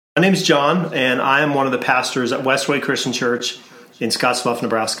My name is John, and I am one of the pastors at Westway Christian Church in Scottsbluff,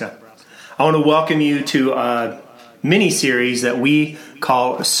 Nebraska. I want to welcome you to a mini-series that we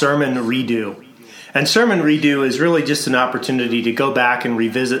call Sermon Redo. And Sermon Redo is really just an opportunity to go back and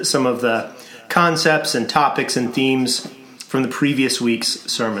revisit some of the concepts and topics and themes from the previous week's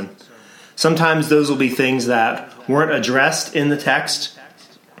sermon. Sometimes those will be things that weren't addressed in the text.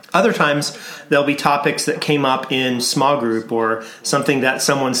 Other times, there'll be topics that came up in small group or something that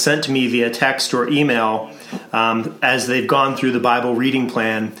someone sent to me via text or email as they've gone through the Bible reading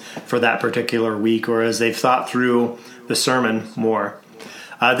plan for that particular week or as they've thought through the sermon more.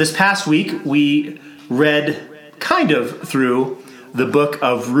 This past week, we read kind of through the book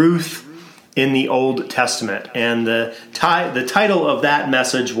of Ruth in the Old Testament. And the title of that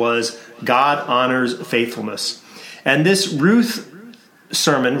message was God Honors Faithfulness. And this Ruth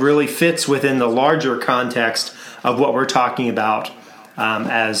sermon really fits within the larger context of what we're talking about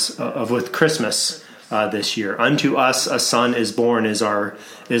with Christmas this year. Unto us a son is born is our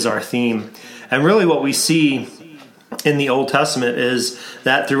theme. And really what we see in the Old Testament is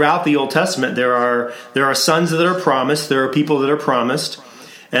that throughout the Old Testament there are sons that are promised, there are people that are promised,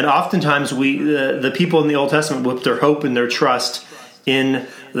 and oftentimes the people in the Old Testament put their hope and their trust in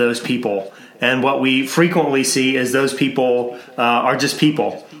those people. And what we frequently see is those people are just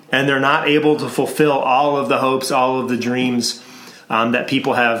people, and they're not able to fulfill all of the hopes, all of the dreams that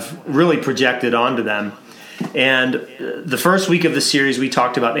people have really projected onto them. And the first week of the series, we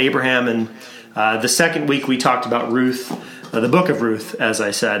talked about Abraham, and the second week we talked about Ruth, the book of Ruth, as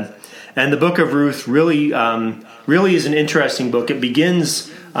I said. And the book of Ruth really is an interesting book. It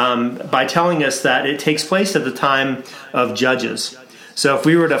begins by telling us that it takes place at the time of Judges. So if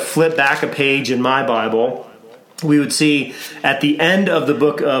we were to flip back a page in my Bible, we would see at the end of the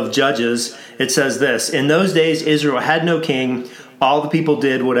book of Judges, it says this: "In those days Israel had no king. All the people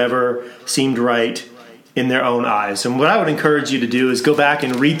did whatever seemed right in their own eyes." And what I would encourage you to do is go back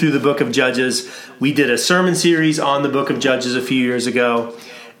and read through the book of Judges. We did a sermon series on the book of Judges a few years ago,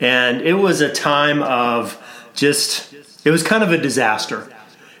 and it was a time of it was kind of a disaster.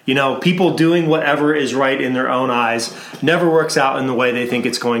 You know, people doing whatever is right in their own eyes never works out in the way they think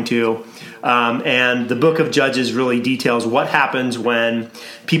it's going to. And the book of Judges really details what happens when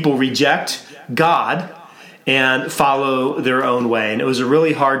people reject God and follow their own way. And it was a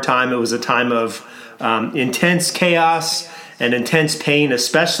really hard time. It was a time of intense chaos and intense pain,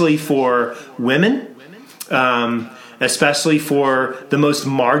 especially for women, especially for the most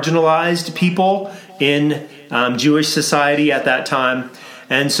marginalized people in Jewish society at that time.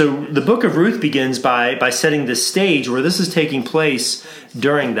 And so the book of Ruth begins by setting the stage where this is taking place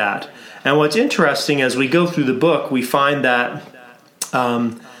during that. And what's interesting, as we go through the book, we find that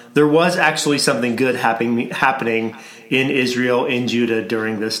there was actually something good happening in Israel, in Judah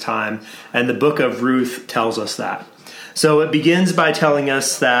during this time. And the book of Ruth tells us that. So it begins by telling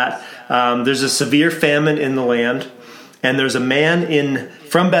us that there's a severe famine in the land, and there's a man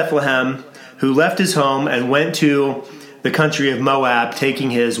from Bethlehem who left his home and went to the country of Moab,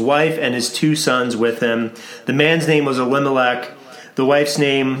 taking his wife and his two sons with him. The man's name was Elimelech. The wife's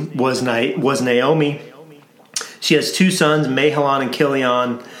name was Naomi. She has two sons, Mahlon and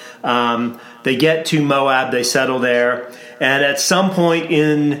Chilion. They get to Moab, they settle there, and at some point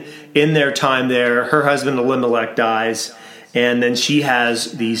in their time there, her husband Elimelech dies, and then she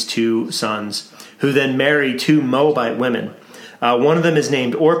has these two sons, who then marry two Moabite women. One of them is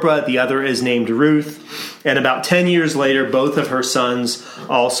named Orpah, the other is named Ruth, and about 10 years later, both of her sons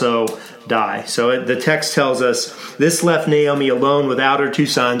also die. So the text tells us, this left Naomi alone without her two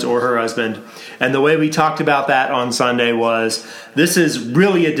sons or her husband. And the way we talked about that on Sunday was, this is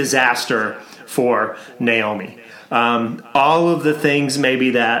really a disaster for Naomi. All of the things maybe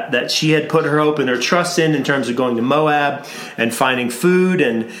that she had put her hope and her trust in terms of going to Moab and finding food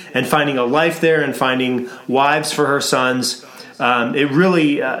and finding a life there and finding wives for her sons,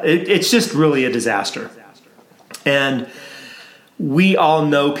 it's just really a disaster. And we all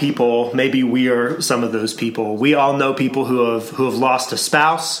know people, maybe we are some of those people. We all know people who have lost a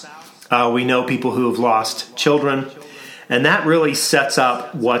spouse. We know people who have lost children. And that really sets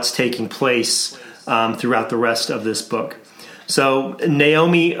up what's taking place throughout the rest of this book. So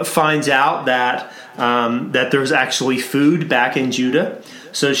Naomi finds out that there's actually food back in Judah.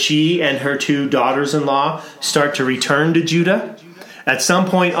 So she and her two daughters-in-law start to return to Judah. At some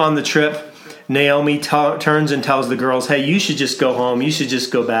point on the trip, Naomi turns and tells the girls, "Hey, you should just go home. You should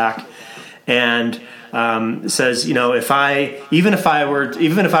just go back." And says, "You know, even if I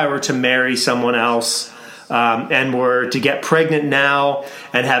were to marry someone else, and were to get pregnant now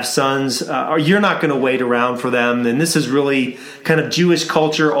and have sons, you're not going to wait around for them. And this is really kind of Jewish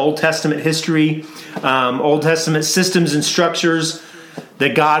culture, Old Testament history, Old Testament systems and structures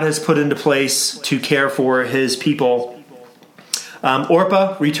that God has put into place to care for his people.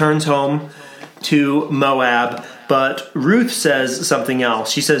 Orpah returns home to Moab, but Ruth says something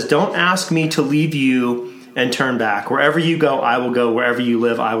else. She says, "Don't ask me to leave you and turn back. Wherever you go, I will go. Wherever you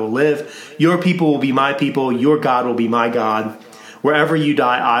live, I will live. Your people will be my people. Your God will be my God. Wherever you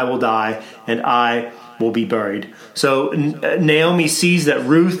die, I will die, and I will be buried." So Naomi sees that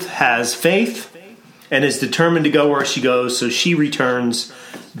Ruth has faith and is determined to go where she goes, so she returns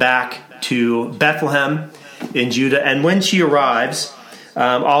back to Bethlehem in Judah. And when she arrives,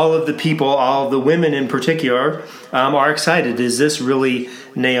 all of the people, all of the women in particular, are excited. Is this really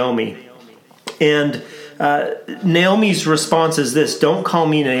Naomi? And Naomi's response is this: "Don't call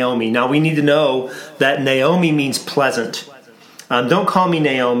me Naomi." Now we need to know that Naomi means pleasant. Don't call me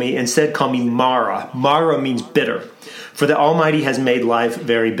Naomi. Instead, call me Mara. Mara means bitter. For the Almighty has made life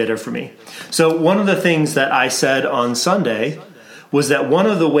very bitter for me. So one of the things that I said on Sunday was that one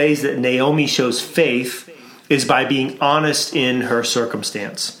of the ways that Naomi shows faith is by being honest in her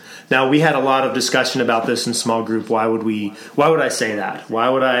circumstance. Now, we had a lot of discussion about this in small group. Why would I say that? Why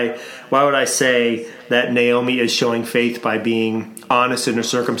would I say that Naomi is showing faith by being honest in her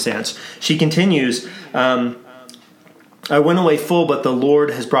circumstance? She continues, "I went away full, but the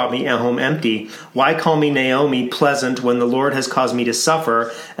Lord has brought me home empty. Why call me Naomi pleasant when the Lord has caused me to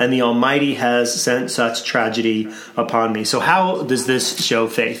suffer and the Almighty has sent such tragedy upon me?" So how does this show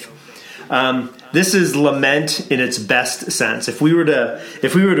faith? This is lament in its best sense. If we were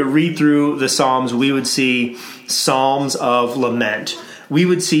to read through the Psalms, we would see psalms of lament. We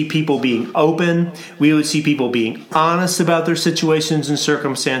would see people being open. We would see people being honest about their situations and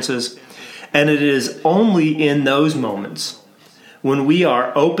circumstances. And it is only in those moments when we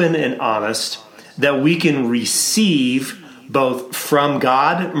are open and honest that we can receive both from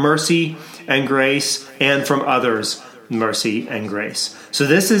God mercy and grace and from others mercy and grace. So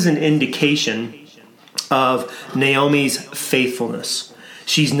this is an indication of Naomi's faithfulness.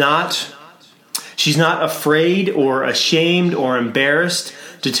 She's not afraid or ashamed or embarrassed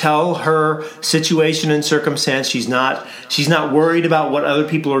to tell her situation and circumstance. She's not worried about what other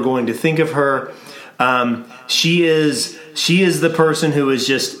people are going to think of her. She is the person who is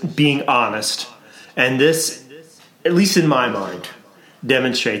just being honest. And this, at least in my mind,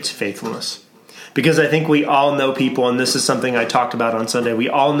 demonstrates faithfulness. Because I think we all know people, and this is something I talked about on Sunday, we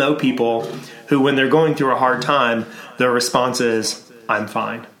all know people who, when they're going through a hard time, their response is, "I'm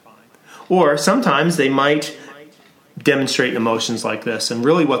fine." Or sometimes they might demonstrate emotions like this, and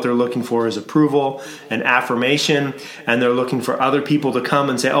really what they're looking for is approval and affirmation, and they're looking for other people to come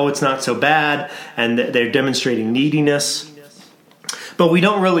and say, "Oh, it's not so bad," and they're demonstrating neediness. But we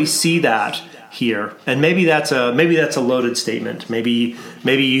don't really see that here, and maybe that's a loaded statement. Maybe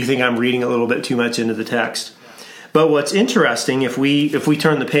you think I'm reading a little bit too much into the text. But what's interesting, if we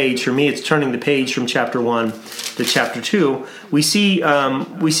turn the page, for me, it's turning the page from chapter 1 to chapter 2. We see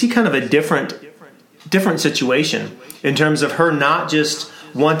kind of a different situation in terms of her not just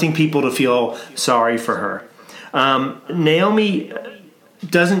wanting people to feel sorry for her. Naomi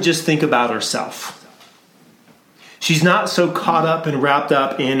doesn't just think about herself. She's not so caught up and wrapped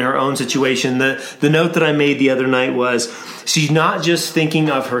up in her own situation. The note that I made the other night was, she's not just thinking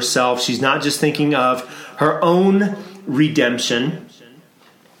of herself. She's not just thinking of her own redemption,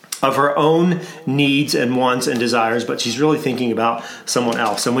 of her own needs and wants and desires, but she's really thinking about someone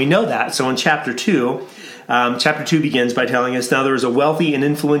else. And we know that. So in chapter 2 begins by telling us, "Now there was a wealthy and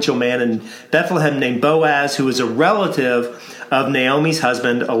influential man in Bethlehem named Boaz, who was a relative of Naomi's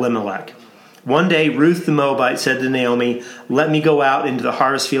husband Elimelech. One day, Ruth the Moabite said to Naomi, 'Let me go out into the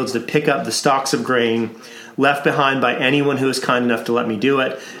harvest fields to pick up the stalks of grain left behind by anyone who is kind enough to let me do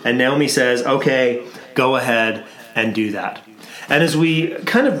it.' And Naomi says, 'Okay, go ahead and do that.'" And as we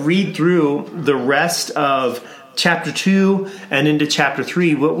kind of read through the rest of chapter 2 and into chapter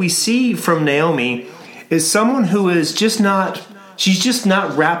 3, what we see from Naomi is someone who is she's just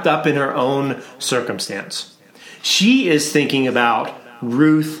not wrapped up in her own circumstance. She is thinking about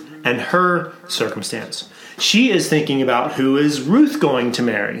Ruth and her circumstance. She is thinking about who is Ruth going to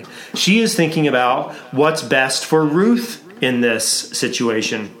marry. She is thinking about what's best for Ruth in this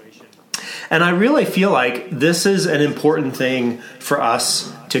situation. And I really feel like this is an important thing for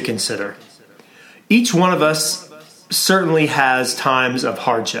us to consider. Each one of us certainly has times of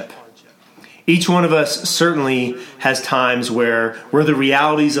hardship. Each one of us certainly has times where the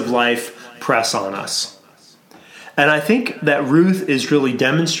realities of life press on us. And I think that Ruth is really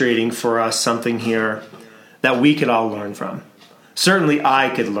demonstrating for us something here that we could all learn from. Certainly I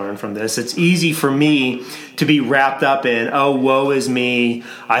could learn from this. It's easy for me to be wrapped up in, oh, woe is me.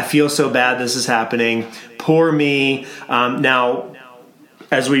 I feel so bad this is happening. Poor me. Now,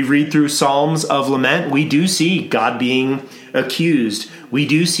 as we read through Psalms of Lament, we do see God being accused. We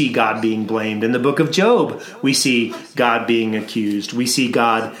do see God being blamed. In the book of Job, we see God being accused. We see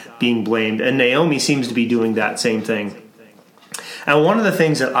God being blamed. And Naomi seems to be doing that same thing. And one of the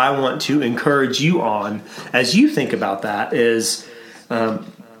things that I want to encourage you on as you think about that is,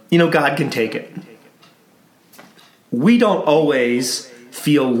 God can take it. We don't always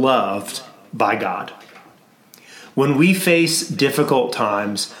feel loved by God. When we face difficult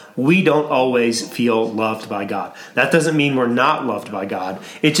times, we don't always feel loved by God. That doesn't mean we're not loved by God.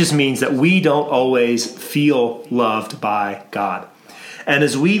 It just means that we don't always feel loved by God. And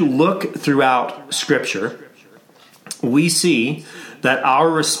as we look throughout Scripture, we see that our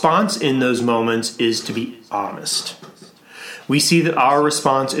response in those moments is to be honest. We see that our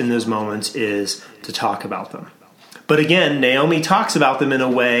response in those moments is to talk about them. But again, Naomi talks about them in a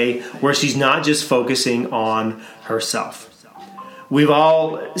way where she's not just focusing on herself. We've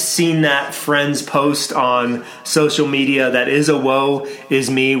all seen that friends post on social media that is a woe is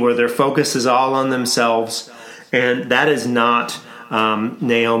me, where their focus is all on themselves. And that is not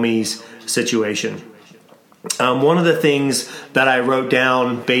Naomi's situation. One of the things that I wrote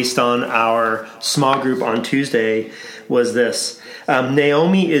down based on our small group on Tuesday was this.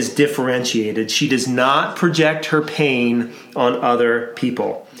 Naomi is differentiated. She does not project her pain on other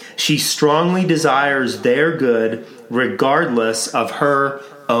people. She strongly desires their good regardless of her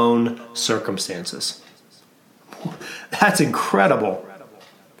own circumstances. That's incredible.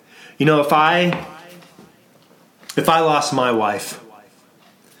 If I lost my wife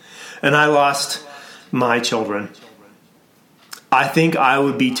and I lost my children, I think I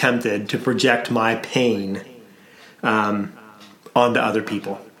would be tempted to project my pain onto other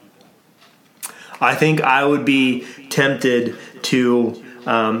people. I think I would be tempted to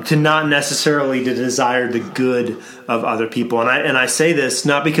not necessarily to desire the good of other people. And I say this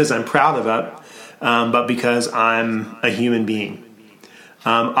not because I'm proud of it, but because I'm a human being.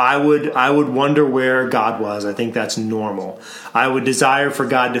 I would wonder where God was. I think that's normal. I would desire for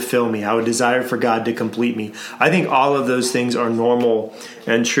God to fill me. I would desire for God to complete me. I think all of those things are normal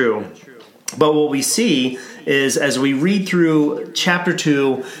and true. But what we see is as we read through chapter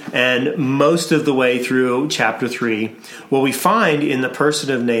 2 and most of the way through chapter 3, what we find in the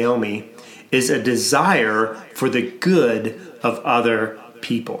person of Naomi is a desire for the good of other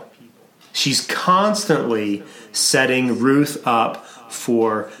people. She's constantly setting Ruth up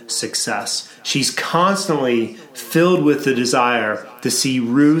for success. She's constantly filled with the desire to see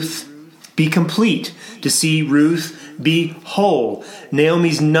Ruth be complete, to see Ruth be whole.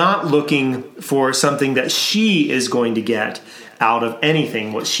 Naomi's not looking for something that she is going to get out of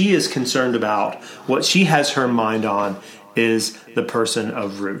anything. What she is concerned about, what she has her mind on, is the person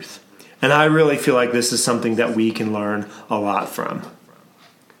of Ruth. And I really feel like this is something that we can learn a lot from.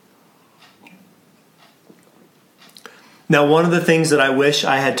 Now, one of the things that I wish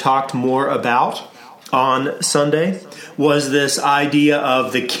I had talked more about on Sunday was this idea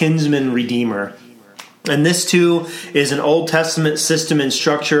of the Kinsman Redeemer. And this too is an Old Testament system and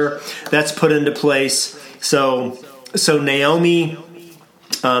structure that's put into place. So Naomi,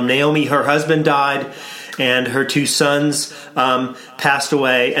 her husband died, and her two sons passed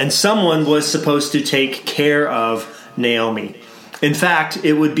away, and someone was supposed to take care of Naomi. In fact,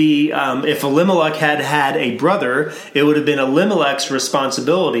 it would be, if Elimelech had a brother, it would have been Elimelech's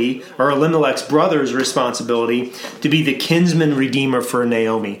responsibility, or Elimelech's brother's responsibility, to be the kinsman redeemer for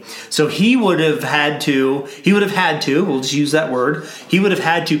Naomi. So he would have had to, we'll just use that word, he would have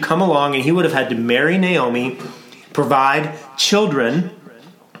had to come along and he would have had to marry Naomi, provide children.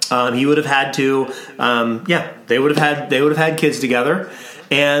 He would have had to, they would have had kids together.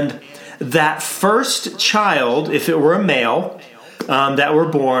 And that first child, if it were a male, that were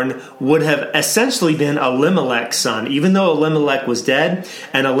born would have essentially been Elimelech's son. Even though Elimelech was dead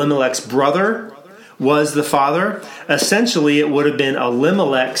and Elimelech's brother was the father, essentially it would have been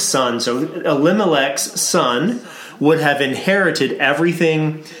Elimelech's son. So Elimelech's son would have inherited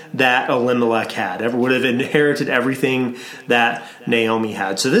everything that Elimelech had, would have inherited everything that Naomi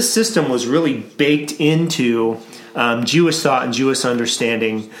had. So this system was really baked into Jewish thought and Jewish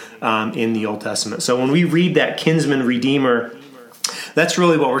understanding in the Old Testament. So when we read that kinsman redeemer, that's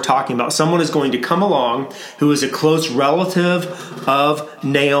really what we're talking about. Someone is going to come along who is a close relative of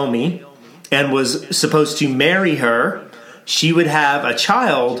Naomi and was supposed to marry her. She would have a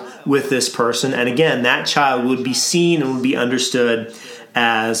child with this person. And again, that child would be seen and would be understood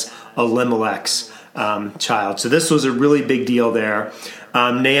as Elimelech's child. So this was a really big deal there.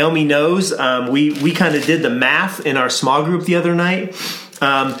 Naomi knows. We kind of did the math in our small group the other night.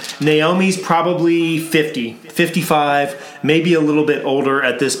 Naomi's probably 50, 55, maybe a little bit older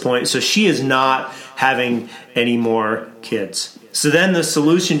at this point. So she is not having any more kids. So then the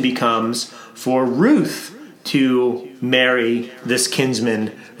solution becomes for Ruth to marry this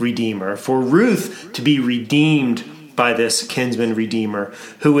kinsman redeemer, for Ruth to be redeemed by this kinsman redeemer,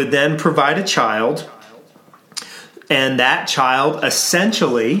 who would then provide a child, and that child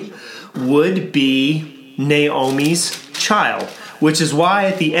essentially would be Naomi's child, which is why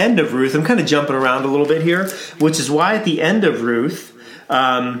at the end of Ruth, I'm kind of jumping around a little bit here, which is why at the end of Ruth,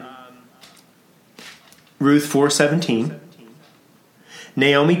 Ruth 4:17,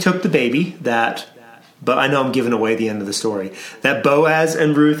 Naomi took the baby but I know I'm giving away the end of the story, that Boaz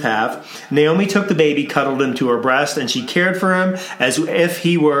and Ruth have. Naomi took the baby, cuddled him to her breast, and she cared for him as if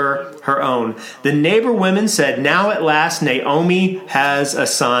he were her own. The neighbor women said, "Now at last Naomi has a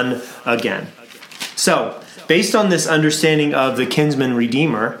son again." So, based on this understanding of the kinsman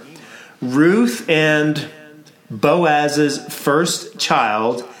redeemer, Ruth and Boaz's first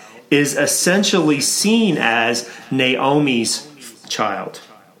child is essentially seen as Naomi's child.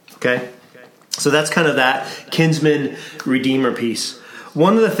 Okay? So that's kind of that kinsman redeemer piece.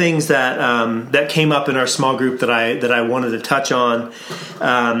 One of the things that came up in our small group that I wanted to touch on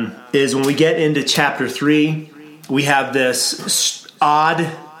is when we get into chapter 3, we have this odd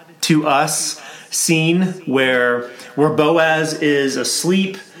to us scene where Boaz is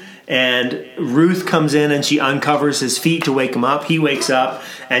asleep and Ruth comes in and she uncovers his feet to wake him up. He wakes up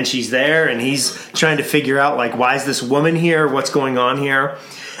and she's there and he's trying to figure out, like, why is this woman here? What's going on here?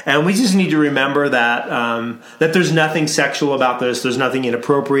 And we just need to remember that that there's nothing sexual about this. There's nothing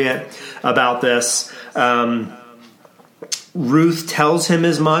inappropriate about this. Ruth tells him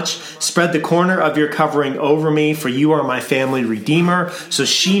as much. Spread the corner of your covering over me, for you are my family redeemer. So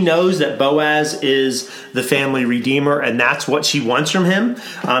she knows that Boaz is the family redeemer, and that's what she wants from him.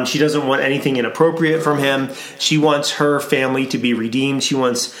 She doesn't want anything inappropriate from him. She wants her family to be redeemed. She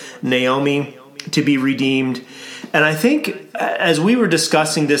wants Naomi to be redeemed. And I think as we were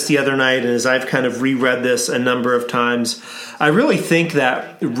discussing this the other night, and as I've kind of reread this a number of times, I really think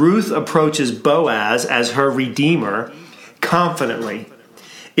that Ruth approaches Boaz as her redeemer confidently,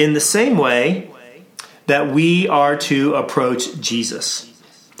 in the same way that we are to approach Jesus.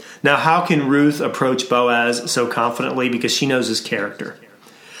 Now, how can Ruth approach Boaz so confidently? Because she knows his character.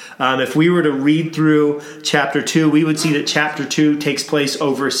 If we were to read through chapter 2, we would see that chapter 2 takes place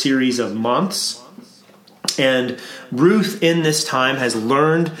over a series of months. And Ruth in this time has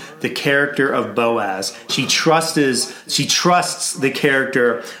learned the character of Boaz. She trusts the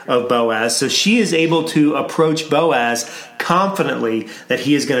character of Boaz. So she is able to approach Boaz confidently that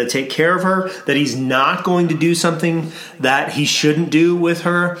he is going to take care of her, that he's not going to do something that he shouldn't do with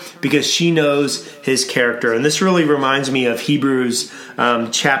her, because she knows his character. And this really reminds me of Hebrews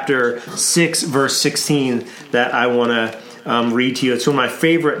chapter 6, verse 16 that I want to read to you. It's one of my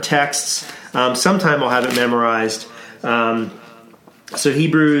favorite texts. Sometime I'll have it memorized. So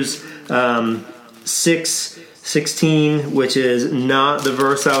Hebrews 6:16, which is not the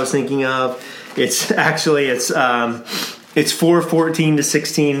verse I was thinking of. It's 4:14 to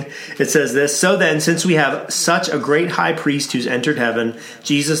 16. It says this: "So then, since we have such a great high priest who's entered heaven,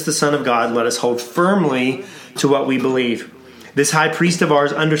 Jesus the Son of God, let us hold firmly to what we believe. This high priest of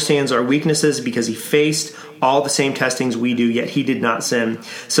ours understands our weaknesses because he faced all the same testings we do, yet he did not sin.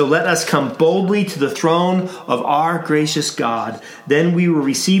 So let us come boldly to the throne of our gracious God. Then we will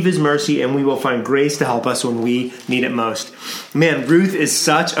receive his mercy and we will find grace to help us when we need it most." Man, Ruth is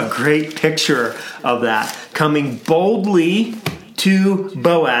such a great picture of that. Coming boldly to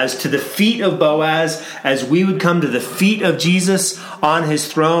Boaz, to the feet of Boaz, as we would come to the feet of Jesus on his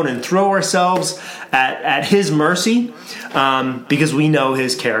throne and throw ourselves at his mercy, because we know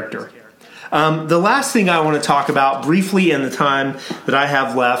his character. The last thing I want to talk about briefly in the time that I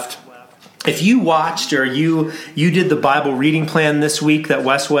have left, if you watched or you did the Bible reading plan this week that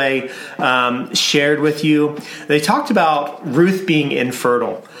Westway shared with you, they talked about Ruth being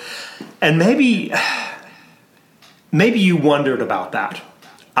infertile. And maybe you wondered about that.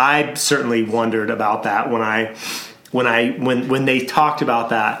 I certainly wondered about that when they talked about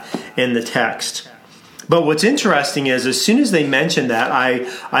that in the text. But what's interesting is, as soon as they mentioned that,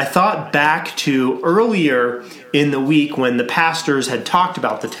 I thought back to earlier in the week when the pastors had talked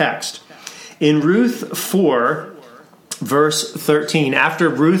about the text. In Ruth 4, verse 13, after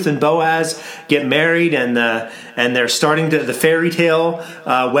Ruth and Boaz get married and they're starting to, the fairy tale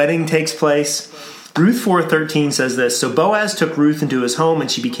wedding takes place, Ruth 4:13 says this, "So Boaz took Ruth into his home,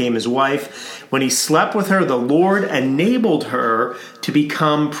 and she became his wife. When he slept with her, the Lord enabled her to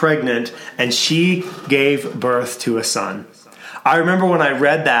become pregnant, and she gave birth to a son." I remember when I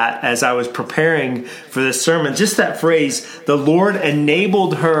read that as I was preparing for this sermon, just that phrase, the Lord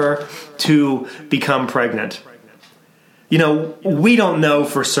enabled her to become pregnant. You know, we don't know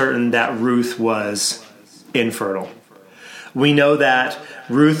for certain that Ruth was infertile. We know that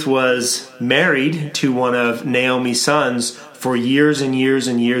Ruth was married to one of Naomi's sons for years and years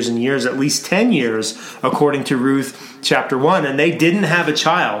and years and years, at least 10 years, according to Ruth chapter 1, and they didn't have a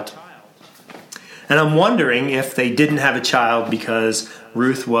child. And I'm wondering if they didn't have a child because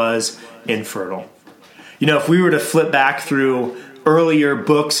Ruth was infertile. You know, if we were to flip back through earlier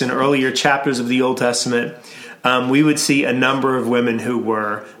books and earlier chapters of the Old Testament, we would see a number of women who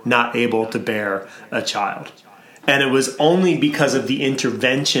were not able to bear a child. And it was only because of the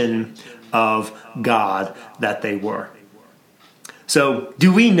intervention of God that they were. So,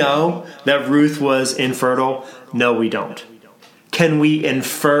 do we know that Ruth was infertile? No, we don't. Can we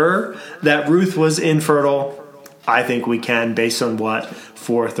infer that Ruth was infertile? I think we can, based on what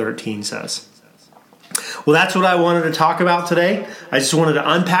 4:13 says. Well, that's what I wanted to talk about today. I just wanted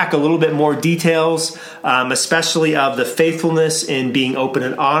to unpack a little bit more details, especially of the faithfulness in being open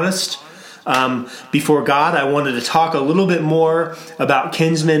and honest before God. I wanted to talk a little bit more about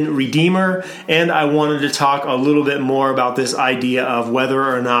Kinsman Redeemer, and I wanted to talk a little bit more about this idea of whether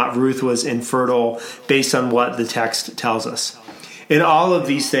or not Ruth was infertile based on what the text tells us. In all of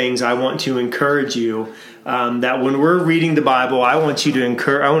these things, I want to encourage you that when we're reading the Bible, I want to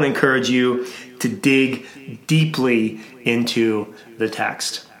encourage you to dig deeply into the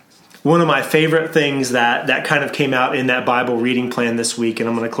text. One of my favorite things that kind of came out in that Bible reading plan this week, and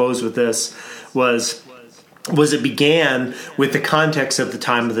I'm going to close with this, was it began with the context of the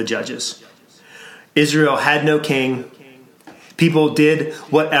time of the judges. Israel had no king. People did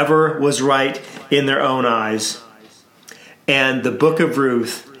whatever was right in their own eyes. And the book of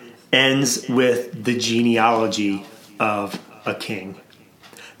Ruth ends with the genealogy of a king.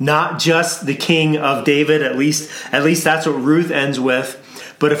 Not just the king of David, at least that's what Ruth ends with.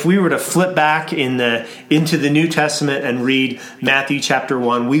 But if we were to flip back into the New Testament and read Matthew chapter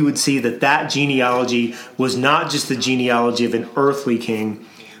 1, we would see that genealogy was not just the genealogy of an earthly king,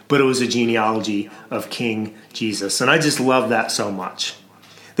 but it was a genealogy of King Jesus. And I just love that so much.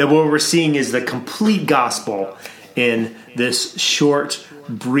 That what we're seeing is the complete gospel in this short,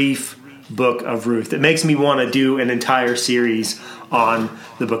 brief book of Ruth. It makes me want to do an entire series on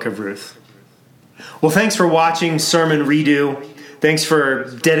the book of Ruth. Well, thanks for watching Sermon Redo. Thanks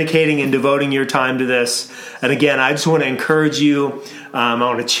for dedicating and devoting your time to this. And again, I just want to encourage you, I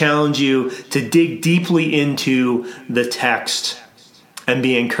want to challenge you to dig deeply into the text and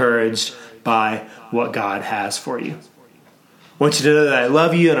be encouraged by what God has for you. I want you to know that I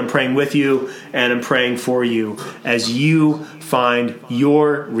love you, and I'm praying with you, and I'm praying for you as you find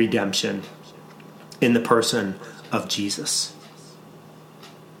your redemption in the person of Jesus.